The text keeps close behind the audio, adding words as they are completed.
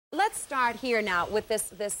Let's start here now with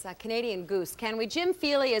this Canadian goose. Can we? Jim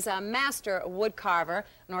Feely is a master wood carver,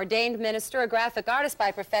 an ordained minister, a graphic artist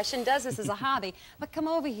by profession, does this as a hobby. But come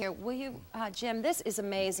over here, will you, Jim? This is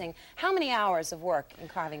amazing. How many hours of work in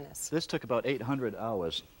carving this? This took about 800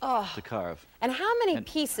 hours to carve. And how many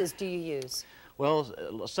pieces do you use?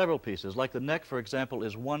 Well, several pieces. Like the neck, for example,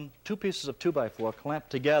 is two pieces of 2x4 clamped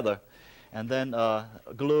together and then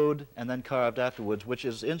glued and then carved afterwards, which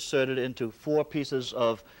is inserted into 4 pieces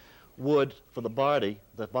of wood for the body.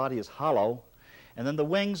 The body is hollow, and then the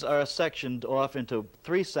wings are sectioned off into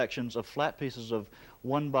 3 sections of flat pieces of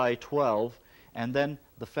 1x12, and then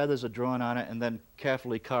the feathers are drawn on it and then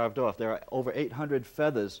carefully carved off. There are over 800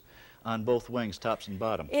 feathers on both wings, tops and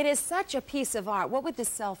bottom. It is such a piece of art. What would this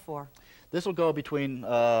sell for? This will go between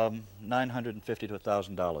 $950 to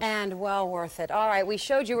 $1,000. And well worth it. All right, we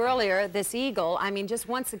showed you earlier this eagle. I mean, just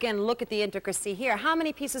once again, look at the intricacy here. How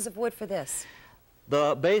many pieces of wood for this?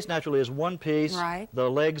 The base naturally is 1 piece. Right. The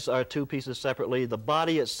legs are 2 pieces separately. The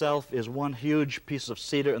body itself is 1 huge piece of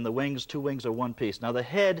cedar, and the wings, 2 wings are 1 piece. Now the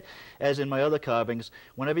head, as in my other carvings,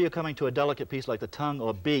 whenever you're coming to a delicate piece like the tongue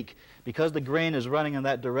or beak, because the grain is running in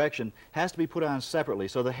that direction, has to be put on separately.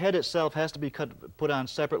 So the head itself has to be put on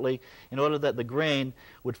separately in order that the grain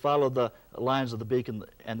would follow the lines of the beak and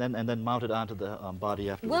then mount it onto the body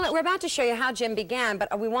afterwards. Well, we're about to show you how Jim began,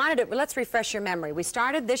 but we wanted to, let's refresh your memory. We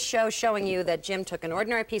started this show showing you that Jim took an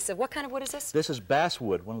ordinary piece of, what kind of wood is this? This is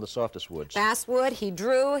basswood, one of the softest woods. Basswood. He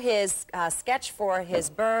drew his sketch for his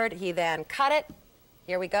bird. He then cut it.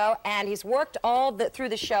 Here we go. And he's worked all through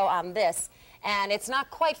the show on this. And it's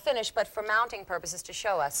not quite finished, but for mounting purposes to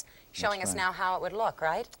show us, showing us now how it would look,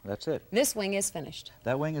 right? That's it. This wing is finished.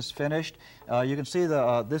 That wing is finished. You can see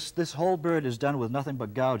this whole bird is done with nothing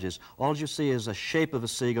but gouges. All you see is a shape of a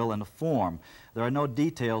seagull and a form. There are no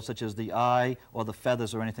details such as the eye or the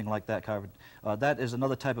feathers or anything like that carved. That is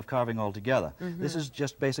another type of carving altogether. This is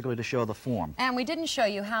just basically to show the form. And we didn't show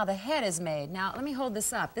you how the head is made. Now, let me hold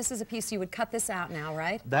this up. This is a piece, you would cut this out now,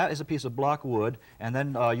 right? That is a piece of block wood, and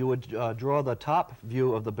then you would draw the top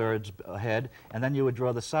view of the bird's head, and then you would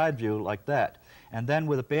draw the side view like that. And then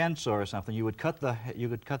with a bandsaw or something, you would cut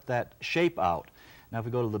that shape out. Now, if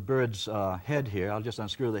we go to the bird's head here, I'll just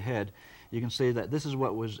unscrew the head. You can see that this is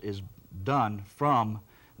what is done from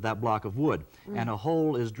that block of wood. And a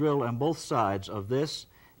hole is drilled on both sides of this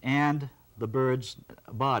and the bird's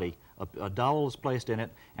body. A dowel is placed in it,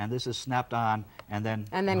 and this is snapped on and then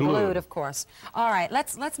glued, of course. All right,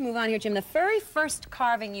 let's move on here, Jim. The very first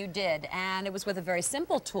carving you did, and it was with a very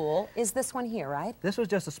simple tool, is this one here, right? This was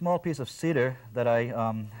just a small piece of cedar that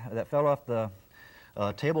that fell off the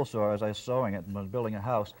table saw as I was sewing it and was building a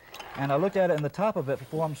house. And I looked at it, and the top of it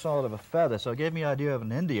formed sort of a feather, so it gave me an idea of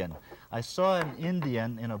an Indian. I saw an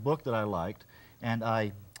Indian in a book that I liked, and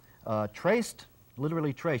I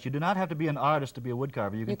literally traced. You do not have to be an artist to be a wood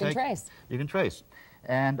carver. You can trace. You can trace.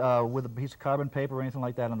 And with a piece of carbon paper or anything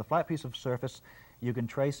like that, on the flat piece of surface, you can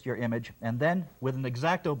trace your image. And then with an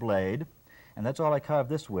X-Acto blade, and that's all I carved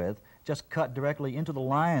this with, just cut directly into the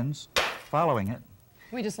lines following it.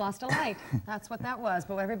 We just lost a light. That's what that was,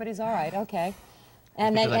 but everybody's all right. Okay.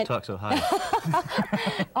 And because I talk so high.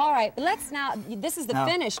 All right, let's now, this is the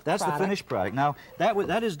finished product. That's the finished product. Now,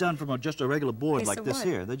 that is done from just a regular board like this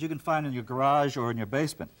here, that you can find in your garage or in your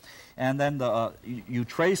basement. And then you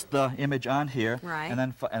trace the image on here, right. and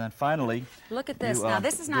then finally... Look at this. Now,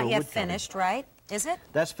 this is not yet finished, right? Is it?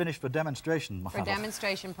 That's finished for demonstration. For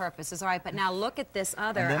demonstration purposes, all right. But now look at this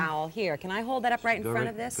other owl here. Can I hold that up right in front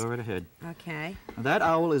of this? Go right ahead. Okay. Now, that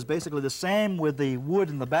owl is basically the same with the wood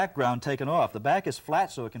in the background taken off. The back is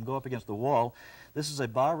flat so it can go up against the wall. This is a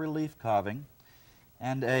bas-relief carving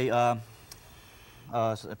and a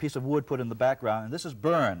piece of wood put in the background, and this is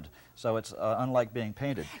burned, so it's unlike being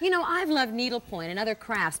painted. You know, I've loved needlepoint and other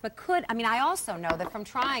crafts, but I also know that from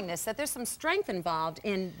trying this, that there's some strength involved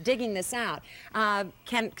in digging this out.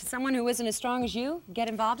 Can someone who isn't as strong as you get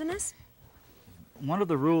involved in this? One of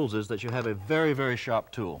the rules is that you have a very, very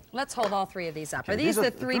sharp tool. Let's hold all 3 of these up. Okay. Are these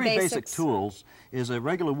the three basic tools? Is a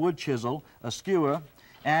regular wood chisel, a skewer,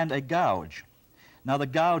 and a gouge. Now, the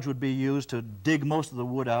gouge would be used to dig most of the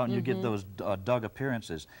wood out, and you get those dug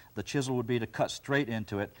appearances. The chisel would be to cut straight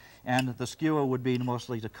into it, and the skewer would be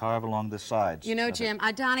mostly to carve along the sides. You know, Jim,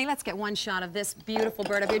 Donnie, let's get one shot of this beautiful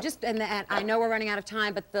bird up here. And I know we're running out of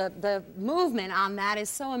time, but the movement on that is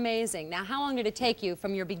so amazing. Now, how long did it take you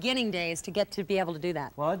from your beginning days to get to be able to do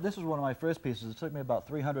that? Well, this was one of my first pieces. It took me about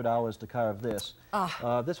 300 hours to carve this.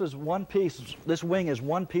 This was 1 piece. This wing is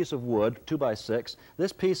 1 piece of wood, 2x6.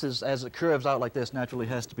 This piece is, as it curves out like this, naturally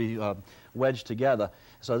has to be wedged together.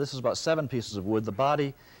 So this is about 7 pieces of wood. The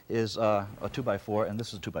body is a 2x4, and this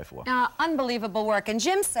is a 2x4. Unbelievable work. And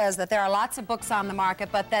Jim says that there are lots of books on the market,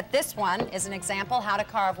 but that this one is an example how to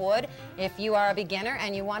carve wood. If you are a beginner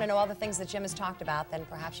and you want to know all the things that Jim has talked about, then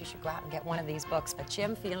perhaps you should go out and get one of these books. But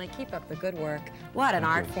Jim Feely, keep up the good work. What an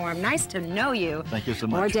art form. Nice to know you. Thank you so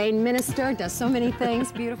much. Ordained minister, does so many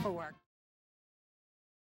things. Beautiful work.